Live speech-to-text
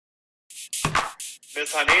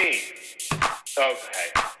Miss Honey.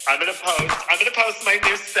 Okay. I'm gonna post my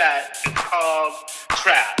new set. It's called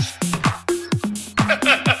Trash.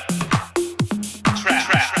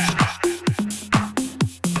 Trash.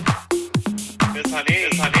 Miss Honey.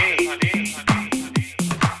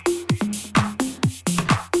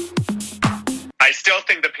 I still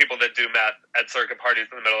think the people that do meth at circuit parties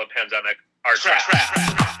in the middle of the pandemic are trash.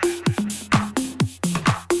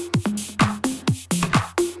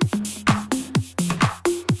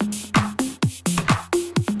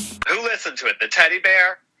 Who listened to it? The teddy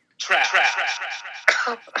bear? Trash.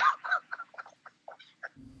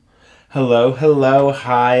 Hello,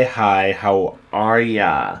 hi, how are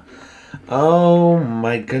ya? Oh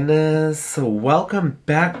my goodness, welcome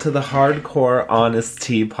back to the Hardcore Honest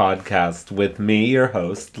Tea podcast with me, your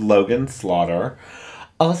host, Logan Slaughter,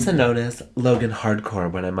 also known as Logan Hardcore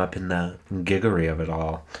when I'm up in the giggery of it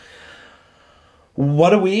all.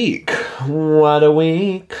 What a week.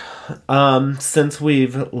 Since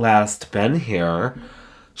we've last been here,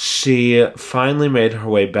 she finally made her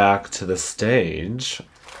way back to the stage.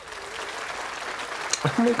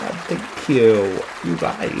 Oh my god, thank you. You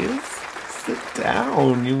guys, sit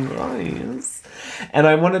down, you guys. And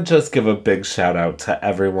I want to just give a big shout out to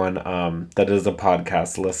everyone that is a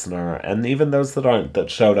podcast listener, and even those that aren't,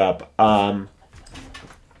 that showed up.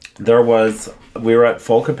 We were at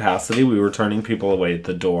full capacity. We were turning people away at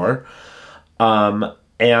the door.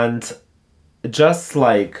 And just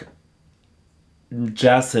like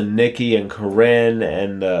Jess and Nikki and Corinne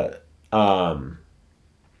and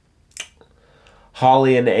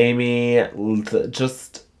Holly and Amy,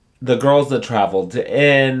 just the girls that traveled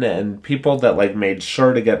in and people that like made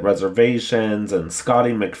sure to get reservations, and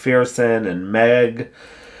Scotty McPherson and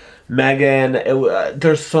Megan,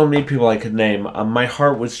 there's so many people I could name. My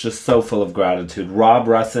heart was just so full of gratitude. Rob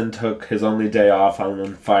Russin took his only day off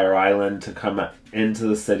on Fire Island to come into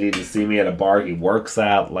the city to see me at a bar he works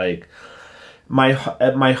at. Like, my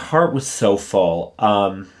heart was so full.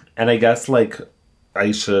 And I guess, like,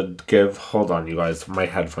 I should give... Hold on, you guys. My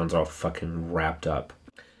headphones are all fucking wrapped up.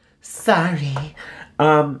 Sorry.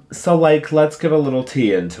 So, like, let's get a little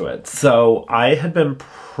tea into it. So, I had been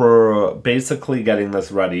basically getting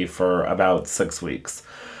this ready for about 6 weeks.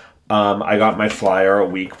 I got my flyer a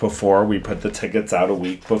week before. We put the tickets out a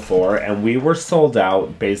week before, and we were sold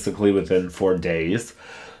out basically within 4 days.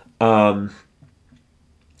 And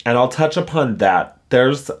I'll touch upon that.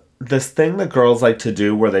 There's this thing that girls like to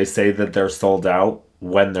do where they say that they're sold out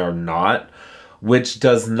when they're not, which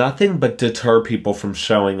does nothing but deter people from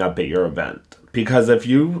showing up at your event. Because if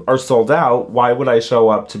you are sold out, why would I show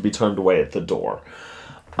up to be turned away at the door?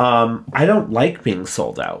 I don't like being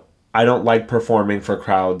sold out. I don't like performing for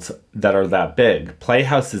crowds that are that big.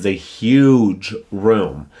 Playhouse is a huge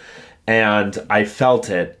room, and I felt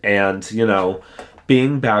it. And, you know,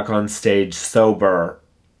 being back on stage sober,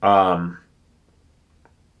 I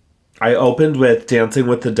opened with Dancing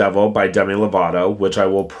with the Devil by Demi Lovato, which I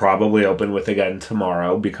will probably open with again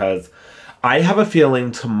tomorrow, because I have a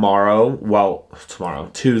feeling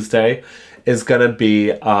Tuesday, is going to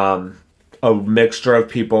be a mixture of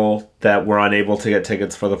people that were unable to get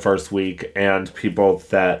tickets for the first week and people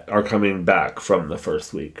that are coming back from the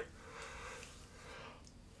first week.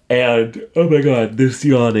 And, oh my god, this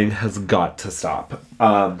yawning has got to stop.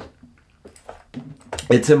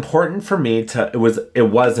 It's important for me it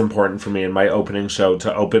was important for me in my opening show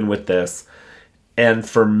to open with this, and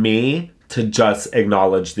for me to just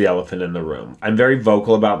acknowledge the elephant in the room. I'm very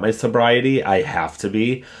vocal about my sobriety. I have to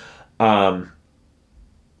be.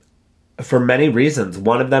 For many reasons.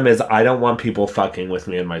 One of them is I don't want people fucking with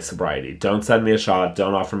me in my sobriety. Don't send me a shot.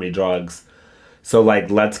 Don't offer me drugs. So,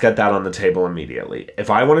 like, let's get that on the table immediately.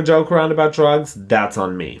 If I want to joke around about drugs, that's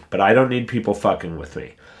on me. But I don't need people fucking with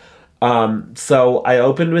me. So I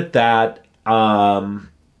opened with that.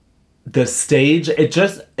 The stage,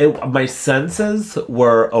 my senses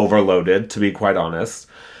were overloaded, to be quite honest.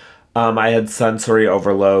 I had sensory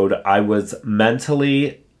overload. I was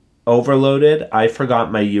mentally overloaded. I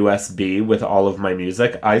forgot my USB with all of my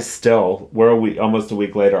music. Almost a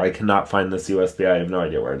week later, I cannot find this USB. I have no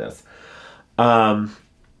idea where it is.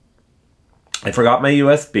 I forgot my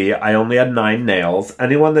USB. I only had 9 nails.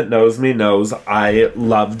 Anyone that knows me knows I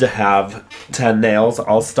love to have 10 nails.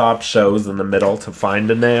 I'll stop shows in the middle to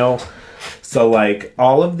find a nail. So, like,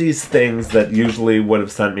 all of these things that usually would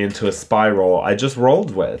have sent me into a spiral, I just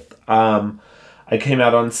rolled with. I came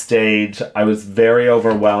out on stage. I was very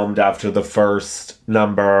overwhelmed after the first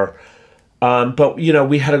number. But, you know,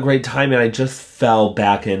 we had a great time, and I just fell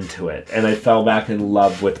back into it. And I fell back in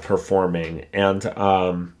love with performing. And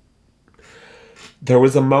there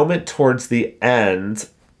was a moment towards the end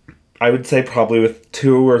I would say probably with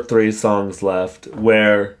 2 or 3 songs left,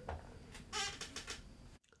 where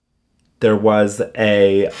there was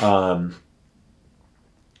a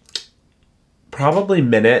probably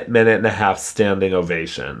minute and a half standing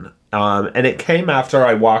ovation. And it came after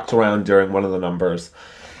I walked around during one of the numbers.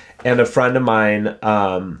 And a friend of mine,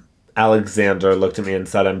 Alexander, looked at me and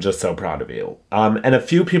said, "I'm just so proud of you." And a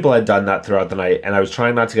few people had done that throughout the night. And I was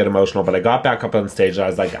trying not to get emotional, but I got back up on stage and I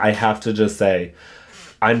was like, I have to just say,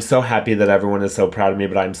 I'm so happy that everyone is so proud of me,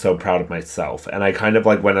 but I'm so proud of myself. And I kind of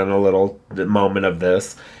like went in a little moment of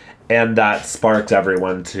this. And that sparked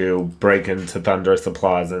everyone to break into thunderous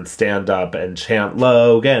applause and stand up and chant,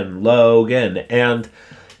 "Logan, Logan." And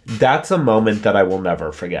that's a moment that I will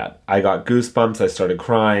never forget. I got goosebumps. I started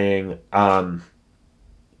crying.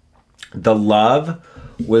 The love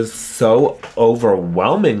was so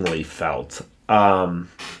overwhelmingly felt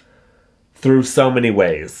through so many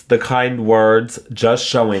ways. The kind words, just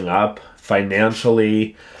showing up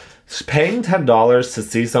financially, paying $10 to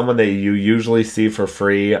see someone that you usually see for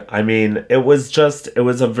free. I mean, it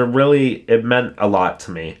meant a lot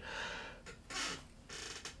to me.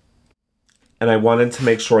 And I wanted to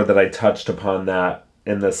make sure that I touched upon that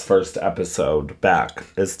in this first episode back,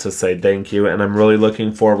 is to say thank you. And I'm really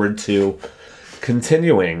looking forward to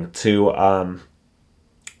continuing to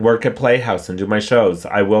work at Playhouse and do my shows.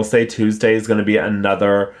 I will say Tuesday is going to be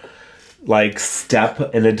another like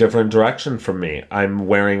step in a different direction for me. I'm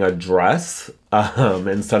wearing a dress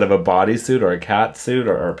instead of a bodysuit or a cat suit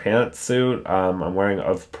or a pantsuit. I'm wearing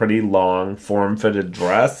a pretty long form-fitted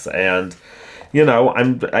dress, and you know,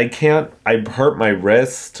 I hurt my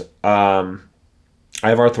wrist. I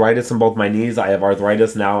have arthritis in both my knees. I have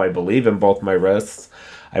arthritis now, I believe, in both my wrists.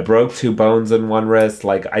 I broke 2 bones in one wrist.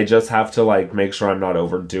 Like, I just have to like make sure I'm not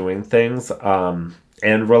overdoing things.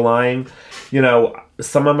 And relying, you know,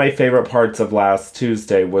 some of my favorite parts of last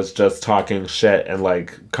Tuesday was just talking shit and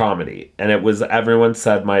like comedy. And it was, everyone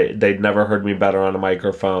said they'd never heard me better on a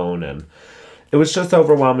microphone, and it was just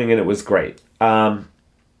overwhelming, and it was great. I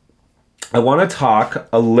want to talk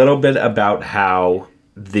a little bit about how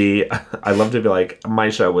I love to be like, my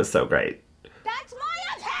show was so great. That's my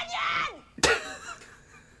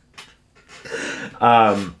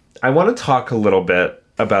opinion! I want to talk a little bit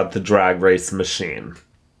about the Drag Race machine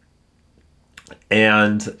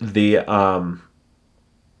and the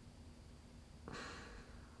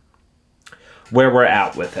where we're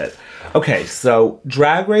at with it. Okay, so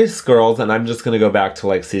Drag Race girls, and I'm just going to go back to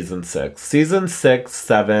like season 6. Season 6,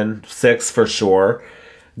 7, 6 for sure.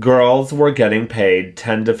 Girls were getting paid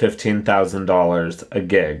 $10,000 to $15,000 a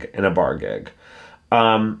gig in a bar gig.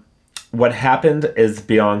 What happened is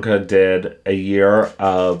Bianca did a year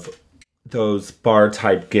of those bar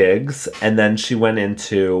type gigs, and then she went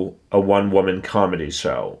into a one-woman comedy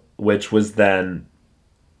show, which is now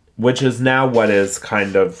what is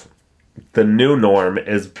kind of the new norm,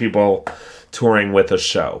 is people touring with a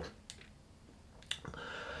show.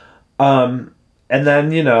 And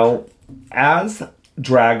then, you know, as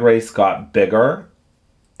Drag Race got bigger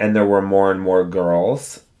and there were more and more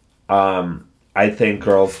girls, I think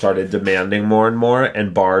girls started demanding more and more,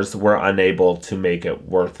 and bars were unable to make it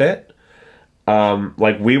worth it.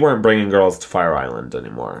 Like, we weren't bringing girls to Fire Island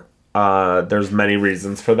anymore. There's many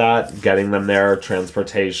reasons for that. Getting them there,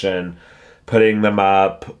 transportation, putting them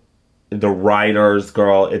up, the writers,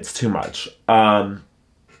 girl, it's too much.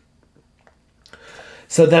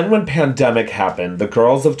 So then when pandemic happened, the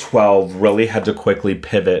girls of 12 really had to quickly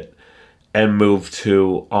pivot and move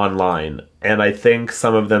to online. And I think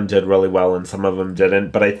some of them did really well and some of them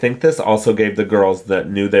didn't. But I think this also gave the girls that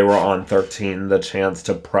knew they were on 13 the chance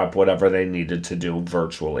to prep whatever they needed to do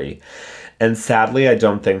virtually. And sadly, I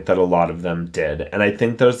don't think that a lot of them did. And I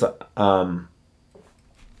think there's a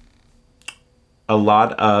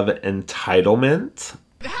lot of entitlement.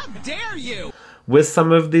 How dare you! With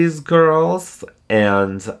some of these girls,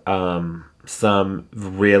 and some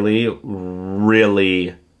really,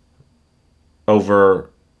 really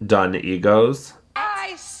overdone egos.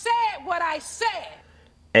 I said what I said!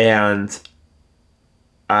 And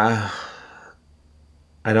I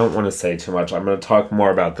don't want to say too much. I'm going to talk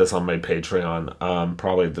more about this on my Patreon,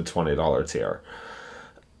 probably the $20 tier.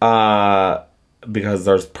 Because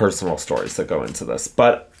there's personal stories that go into this.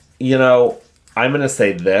 But, you know, I'm going to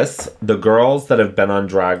say this. The girls that have been on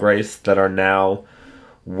Drag Race that are now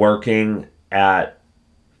working at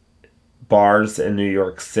bars in New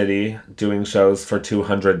York City doing shows for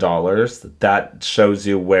 $200, that shows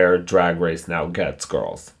you where Drag Race now gets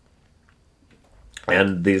girls.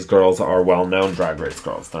 And these girls are well-known Drag Race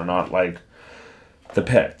girls. They're not like the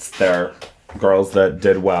Pits. They're girls that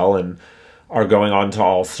did well and are going on to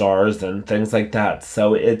All Stars and things like that.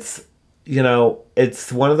 So it's you know,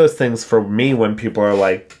 it's one of those things for me when people are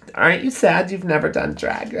like, aren't you sad you've never done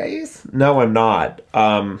Drag Race? No, I'm not.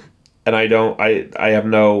 And I don't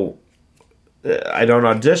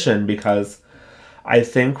audition because I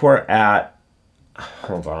think we're at,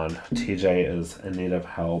 hold on, TJ is in need of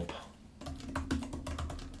help.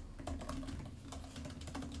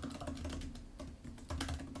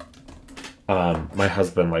 My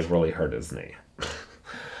husband like really hurt his knee.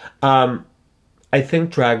 I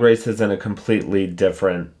think Drag Race is in a completely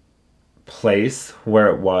different place where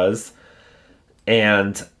it was,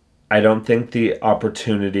 and I don't think the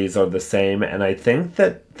opportunities are the same. And I think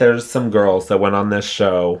that there's some girls that went on this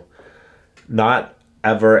show not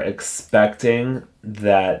ever expecting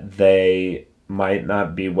that they might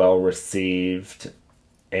not be well received,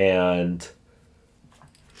 and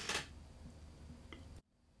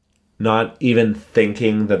not even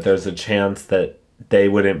thinking that there's a chance that they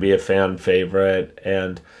wouldn't be a fan favorite.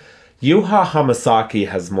 And Yuha Hamasaki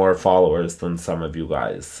has more followers than some of you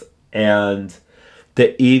guys. And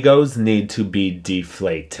the egos need to be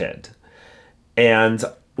deflated. And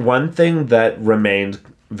one thing that remained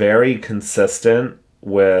very consistent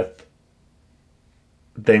with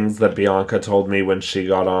things that Bianca told me when she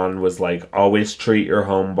got on was like, always treat your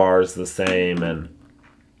home bars the same. And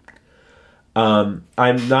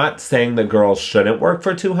I'm not saying that girls shouldn't work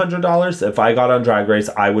for $200. If I got on Drag Race,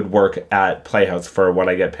 I would work at Playhouse for what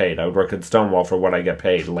I get paid. I would work at Stonewall for what I get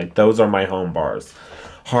paid. Like, those are my home bars.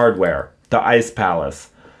 Hardware, the Ice Palace,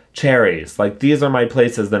 Cherries. Like, these are my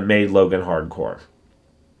places that made Logan hardcore.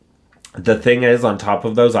 The thing is, on top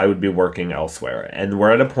of those, I would be working elsewhere. And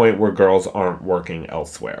we're at a point where girls aren't working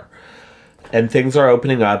elsewhere. And things are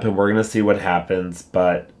opening up, and we're going to see what happens.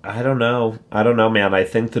 But I don't know. I don't know, man. I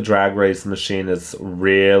think the Drag Race machine is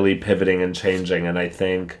really pivoting and changing. And I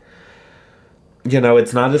think, you know,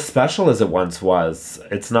 it's not as special as it once was.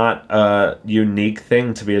 It's not a unique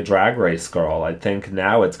thing to be a Drag Race girl. I think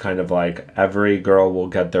now it's kind of like every girl will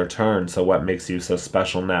get their turn. So what makes you so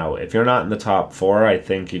special now? If you're not in the top 4, I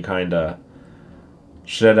think you kind of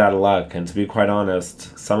shit out of luck. And to be quite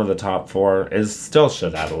honest, some of the top 4 is still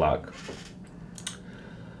shit out of luck.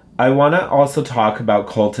 I want to also talk about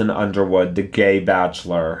Colton Underwood, the gay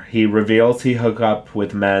bachelor. He reveals he hooked up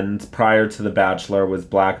with men prior to The Bachelor, was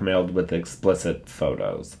blackmailed with explicit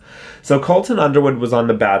photos. So Colton Underwood was on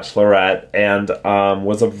The Bachelorette and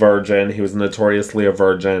was a virgin. He was notoriously a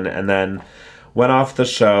virgin, and then went off the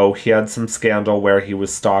show. He had some scandal where he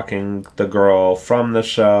was stalking the girl from the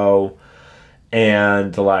show,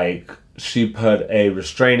 and like she put a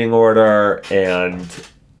restraining order and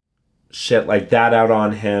shit like that out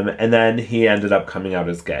on him, and then he ended up coming out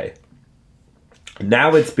as gay.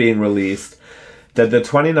 Now it's being released that the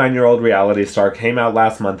 29-year-old reality star came out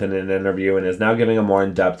last month in an interview and is now giving a more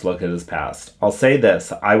in-depth look at his past. I'll say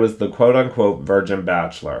this, I was the quote-unquote virgin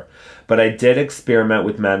bachelor, but I did experiment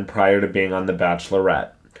with men prior to being on The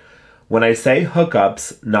Bachelorette. When I say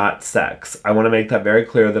hookups, not sex, I want to make that very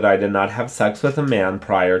clear that I did not have sex with a man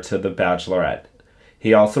prior to The Bachelorette.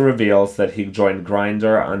 He also reveals that he joined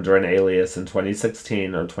Grindr under an alias in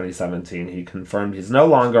 2016 or 2017. He confirmed he's no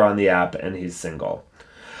longer on the app and he's single.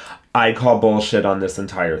 I call bullshit on this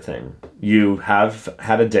entire thing. You have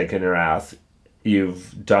had a dick in your ass.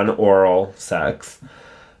 You've done oral sex.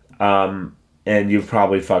 And you've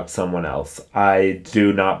probably fucked someone else. I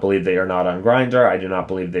do not believe that you're not on Grindr. I do not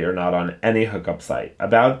believe that you're not on any hookup site.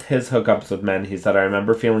 About his hookups with men, he said, I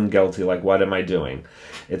remember feeling guilty, like, what am I doing?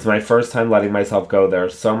 It's my first time letting myself go there,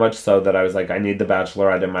 so much so that I was like, I need the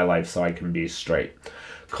Bachelorette in my life so I can be straight.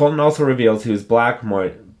 Colton also reveals he was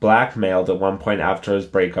blackmailed at one point after his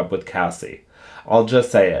breakup with Cassie. I'll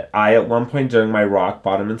just say it. I, at one point during my rock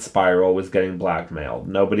bottom and spiral, was getting blackmailed.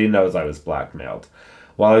 Nobody knows I was blackmailed.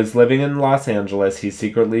 While he was living in Los Angeles, he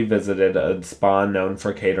secretly visited a spa known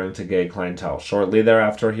for catering to gay clientele. Shortly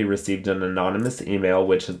thereafter, he received an anonymous email,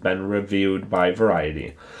 which has been reviewed by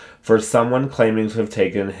Variety, for someone claiming to have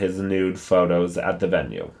taken his nude photos at the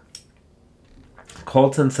venue.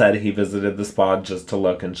 Colton said he visited the spa just to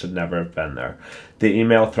look and should never have been there. The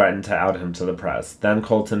email threatened to out him to the press. Then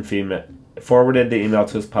Colton forwarded the email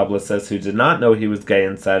to his publicist, who did not know he was gay,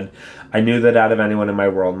 and said, I knew that out of anyone in my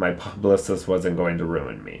world, my publicist wasn't going to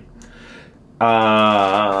ruin me.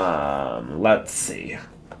 Let's see.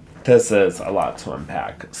 This is a lot to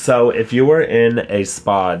unpack. So if you were in a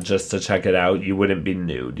spa just to check it out, you wouldn't be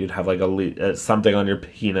nude. You'd have like something on your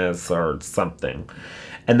penis or something.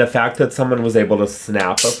 And the fact that someone was able to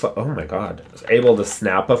snap able to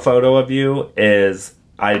snap a photo of you is,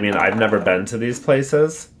 I mean, I've never been to these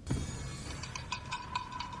places.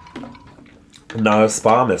 Not a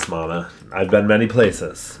spa, Miss Mama. I've been many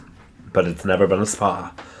places, but it's never been a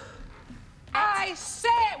spa.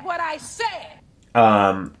 I said.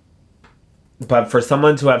 But for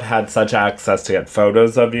someone to have had such access to get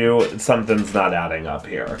photos of you, something's not adding up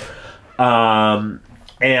here. And,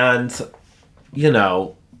 you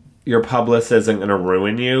know, your publicist isn't going to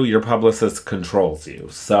ruin you. Your publicist controls you.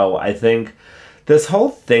 So I think this whole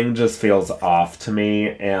thing just feels off to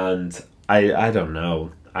me. And I don't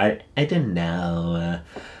know. I don't know.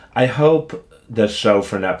 I hope the show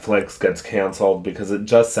for Netflix gets canceled because it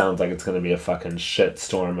just sounds like it's going to be a fucking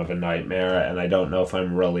shitstorm of a nightmare. And I don't know if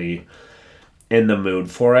I'm really in the mood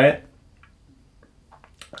for it.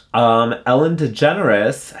 Ellen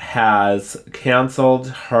DeGeneres has canceled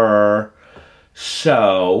her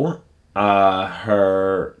show,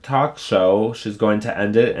 her talk show. She's going to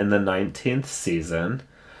end it in the 19th season,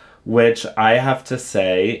 which I have to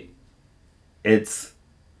say, it's,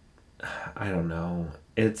 I don't know,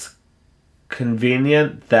 it's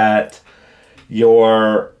convenient that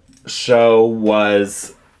your show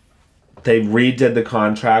was, they redid the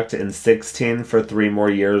contract in 16 for 3 more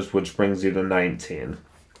years, which brings you to 19.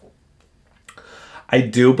 I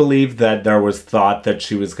do believe that there was thought that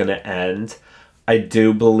she was going to end. I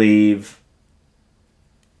do believe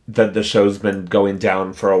that the show's been going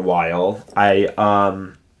down for a while.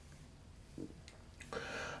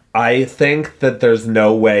 I think that there's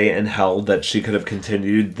no way in hell that she could have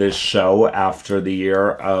continued this show after the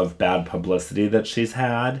year of bad publicity that she's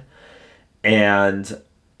had. And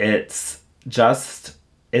it's just,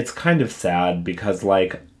 it's kind of sad because,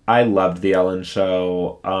 like, I loved the Ellen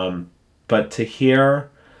show, but to hear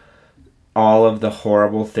all of the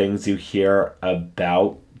horrible things you hear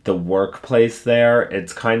about the workplace there,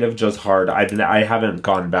 it's kind of just hard. I haven't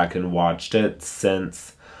gone back and watched it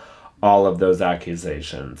since all of those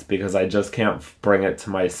accusations because I just can't bring it to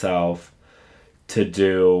myself to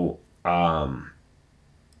do, you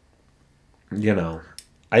know,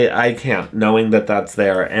 I can't, knowing that that's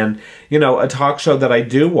there. And, you know, a talk show that I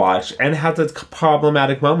do watch and has its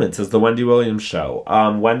problematic moments is the Wendy Williams show.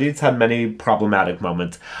 Wendy's had many problematic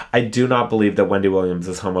moments. I do not believe that Wendy Williams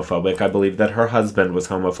is homophobic. I believe that her husband was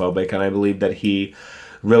homophobic, and I believe that he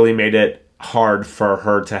really made it hard for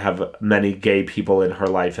her to have many gay people in her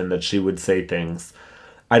life and that she would say things.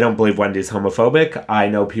 I don't believe Wendy's homophobic. I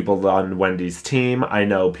know people on Wendy's team. I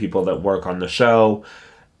know people that work on the show.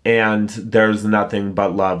 And there's nothing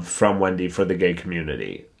but love from Wendy for the gay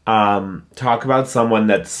community. Talk about someone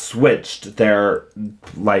that switched their,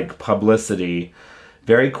 like, publicity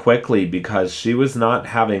very quickly because she was not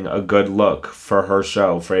having a good look for her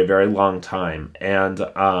show for a very long time. And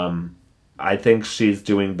I think she's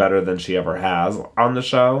doing better than she ever has on the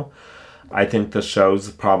show. I think the show's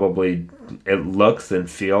probably, it looks and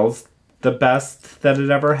feels the best that it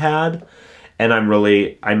ever had. And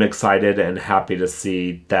I'm excited and happy to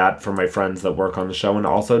see that for my friends that work on the show and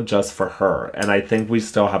also just for her. And I think we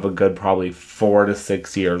still have a good probably 4 to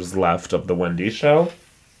 6 years left of the Wendy show.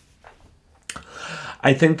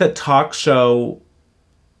 I think that talk show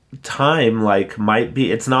time, like, might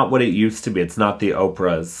be, it's not what it used to be. It's not the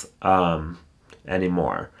Oprahs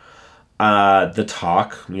anymore. The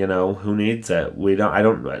talk, you know, who needs it?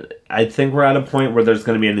 I think we're at a point where there's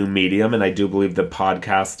going to be a new medium, and I do believe that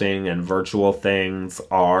podcasting and virtual things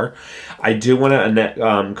are. I do want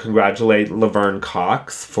to congratulate Laverne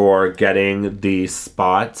Cox for getting the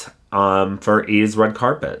spot for E's Red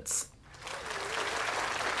Carpets.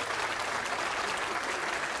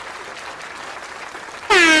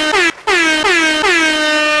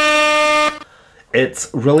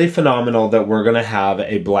 It's really phenomenal that we're going to have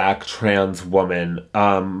a black trans woman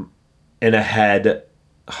in a head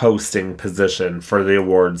hosting position for the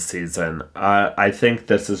awards season. I think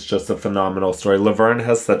this is just a phenomenal story. Laverne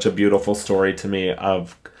has such a beautiful story to me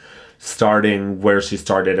of starting where she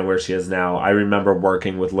started and where she is now. I remember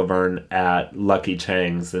working with Laverne at Lucky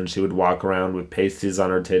Chang's, and she would walk around with pasties on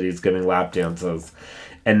her titties giving lap dances.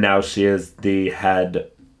 And now she is the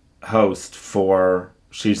head host for...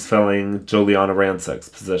 She's filling Juliana Rancic's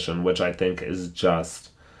position, which I think is just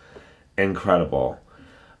incredible.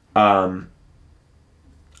 I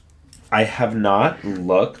have not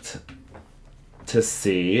looked to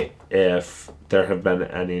see if there have been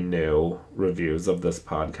any new reviews of this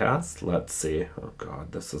podcast. Let's see. Oh,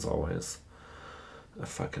 God, this is always a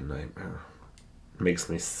fucking nightmare. Makes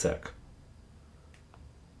me sick.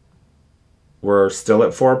 We're still at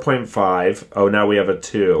 4.5. Oh, now we have a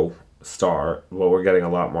 2-star. Well, we're getting a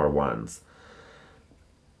lot more ones.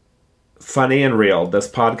 Funny and real. This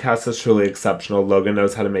podcast is truly exceptional. Logan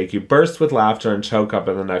knows how to make you burst with laughter and choke up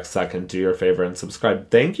in the next second. Do your favor and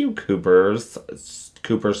subscribe. Thank you, Cooper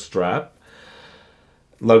Strep.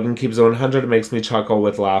 Logan keeps it 100. It makes me chuckle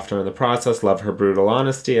with laughter in the process. Love her brutal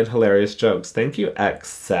honesty and hilarious jokes. Thank you, X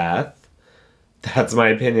Seth. That's my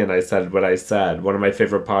opinion. I said what I said. One of my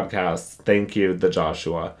favorite podcasts. Thank you, the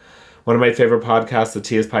Joshua. One of my favorite podcasts. The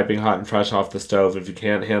tea is piping hot and fresh off the stove. If you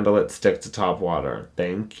can't handle it, stick to top water.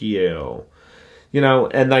 Thank you. You know,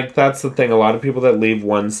 and like that's the thing. A lot of people that leave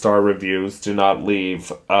 1-star reviews do not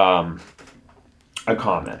leave a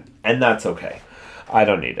comment. And that's okay. I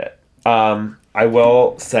don't need it. I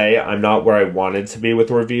will say I'm not where I wanted to be with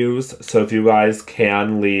reviews. So if you guys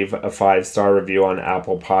can leave a 5-star review on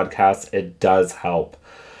Apple Podcasts, it does help.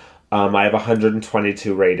 I have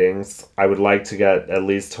 122 ratings. I would like to get at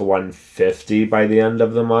least to 150 by the end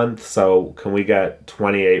of the month. So can we get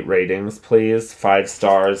 28 ratings, please? 5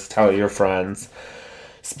 stars. Tell your friends.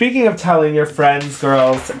 Speaking of telling your friends,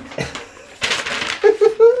 girls,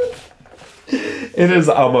 it is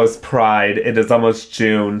almost Pride. It is almost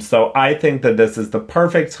June. So I think that this is the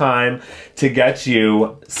perfect time to get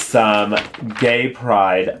you some Gay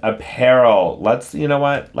Pride apparel. You know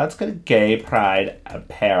what? Let's go to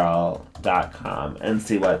gayprideapparel.com and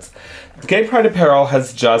see what's... Gay Pride Apparel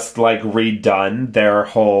has just like redone their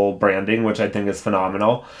whole branding, which I think is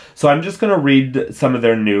phenomenal. So I'm just going to read some of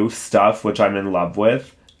their new stuff, which I'm in love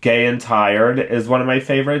with. Gay and Tired is one of my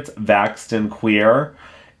favorites. Vaxxed and Queer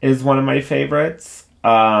is one of my favorites.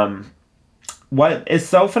 What is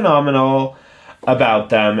so phenomenal about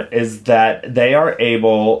them is that they are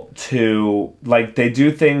able to, like, they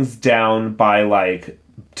do things down by, like,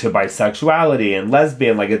 to bisexuality and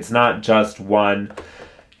lesbian. Like, it's not just one,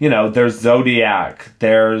 you know, there's Zodiac,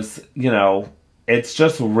 there's, you know, it's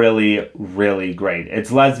just really, really great.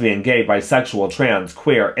 It's lesbian, gay, bisexual, trans,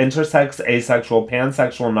 queer, intersex, asexual,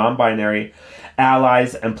 pansexual, non-binary,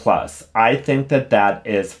 allies, and plus. I think that that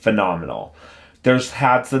is phenomenal. There's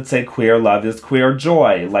hats that say queer love is queer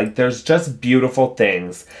joy. Like, there's just beautiful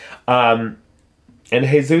things. And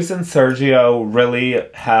Jesus and Sergio really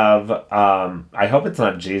have, I hope it's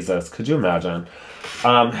not Jesus, could you imagine?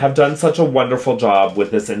 Have done such a wonderful job with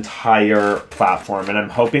this entire platform, and I'm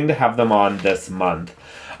hoping to have them on this month.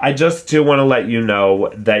 I just do want to let you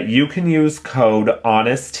know that you can use code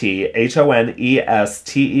HONESTEA, HONESTEA,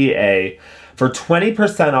 for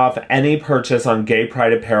 20% off any purchase on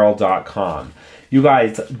gayprideapparel.com. You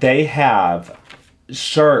guys, they have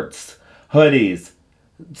shirts, hoodies,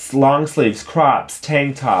 long sleeves, crops,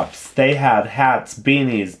 tank tops. They have hats,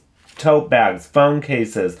 beanies, tote bags, phone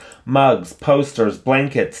cases, mugs, posters,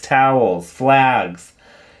 blankets, towels, flags,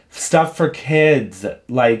 stuff for kids.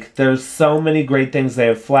 Like, there's so many great things. They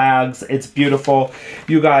have flags. It's beautiful.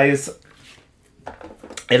 You guys,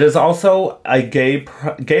 it is also a Gay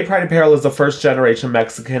Pride Apparel is a first-generation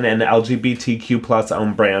Mexican and LGBTQ plus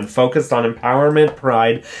owned brand focused on empowerment,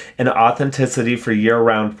 pride, and authenticity for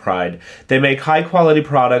year-round pride. They make high-quality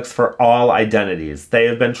products for all identities. They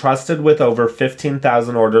have been trusted with over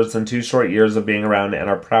 15,000 orders in 2 short years of being around and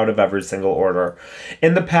are proud of every single order.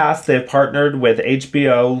 In the past, they've partnered with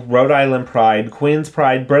HBO, Rhode Island Pride, Queen's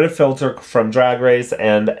Pride, Brita Filter from Drag Race,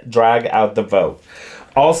 and Drag Out the Vote.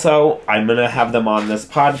 Also, I'm going to have them on this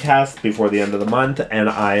podcast before the end of the month, and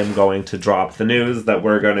I am going to drop the news that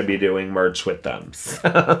we're going to be doing merch with them.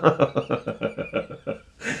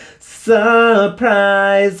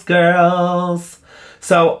 Surprise, girls!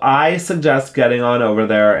 So I suggest getting on over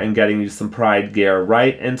there and getting you some Pride gear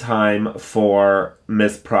right in time for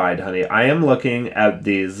Miss Pride, honey. I am looking at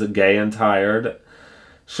these Gay and Tired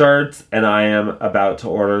shirts, and I am about to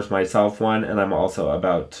order myself one, and I'm also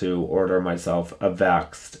about to order myself a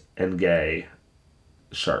Vaxxed and Gay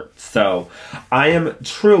shirt. So I am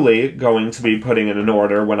truly going to be putting in an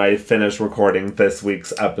order when I finish recording this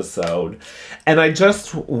week's episode. And I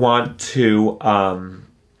just want to,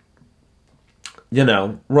 you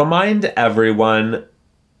know, remind everyone,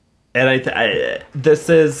 and this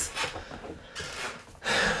is...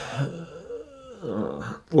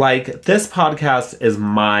 like, this podcast is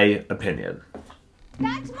my opinion.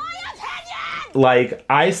 That's my opinion! Like,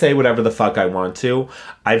 I say whatever the fuck I want to.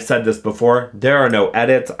 I've said this before. There are no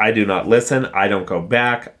edits. I do not listen. I don't go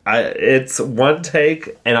back. It's one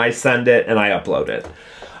take, and I send it, and I upload it.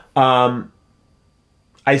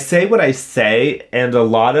 I say what I say, and a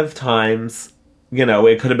lot of times, you know,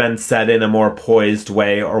 it could have been said in a more poised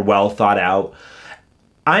way or well thought out.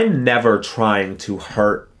 I'm never trying to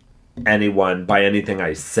hurt anyone by anything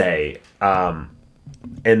I say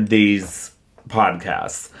in these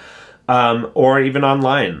podcasts or even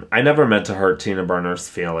online. I never meant to hurt Tina Burner's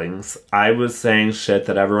feelings. I was saying shit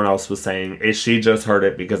that everyone else was saying. She just heard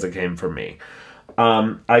it because it came from me.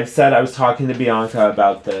 I've said, I was talking to Bianca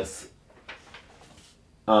about this.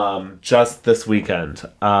 just this weekend.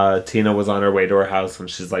 Tina was on her way to her house and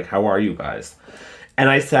she's like, how are you guys? And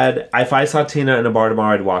I said, if I saw Tina in a bar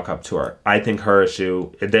tomorrow, I'd walk up to her. I think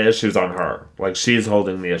the issue's on her. Like, she's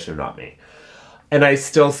holding the issue, not me. And I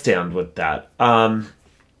still stand with that. At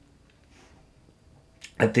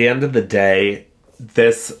the end of the day,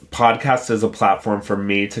 this podcast is a platform for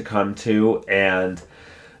me to come to and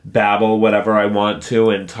babble whatever I want to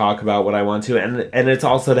and talk about what I want to. And it's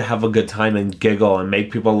also to have a good time and giggle and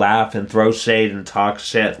make people laugh and throw shade and talk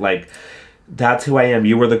shit. Like, that's who I am.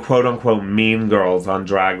 You were the quote-unquote mean girls on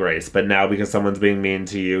Drag Race, but now because someone's being mean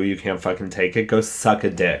to you, you can't fucking take it. Go suck a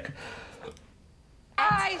dick.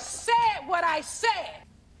 I said what I said.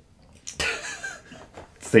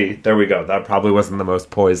 See, there we go. That probably wasn't the most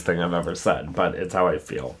poised thing I've ever said, but it's how I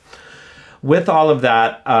feel. With all of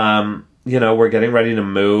that, we're getting ready to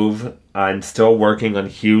move. I'm still working on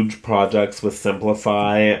huge projects with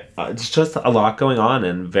Simplify. It's just a lot going on,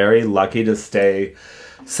 and very lucky to stay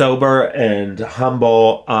sober and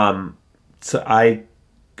humble. So I,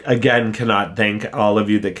 again, cannot thank all of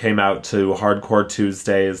you that came out to Hardcore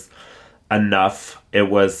Tuesdays enough. It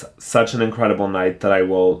was such an incredible night that I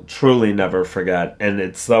will truly never forget. And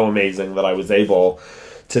it's so amazing that I was able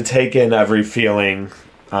to take in every feeling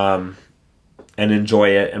and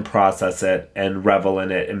enjoy it and process it and revel in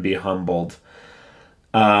it and be humbled.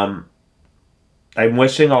 I'm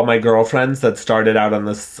wishing all my girlfriends that started out on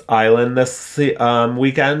this island this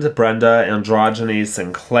weekend, Brenda, Androgyny,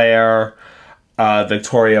 Sinclair,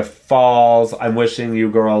 Victoria Falls. I'm wishing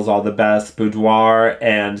you girls all the best. Boudoir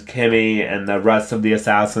and Kimmy and the rest of the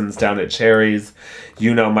assassins down at Cherries.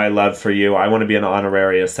 You know my love for you. I want to be an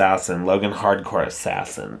honorary assassin. Logan Hardcore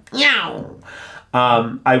Assassin. Yow!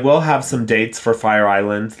 I will have some dates for Fire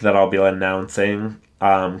Island that I'll be announcing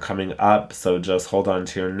coming up, so just hold on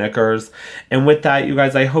to your knickers. And with that, you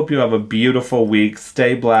guys, I hope you have a beautiful week.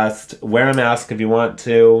 Stay blessed. Wear a mask if you want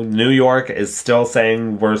to. New York is still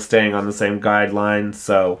saying we're staying on the same guidelines,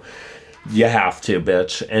 so you have to,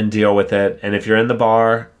 bitch, and deal with it. And if you're in the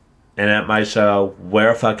bar and at my show, wear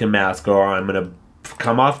a fucking mask or I'm gonna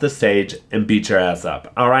come off the stage and beat your ass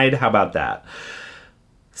up. Alright, how about that?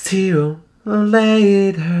 See you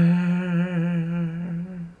later.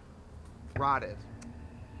 Rotted.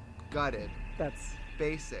 Gutted. That's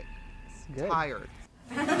Basic. good. Tired.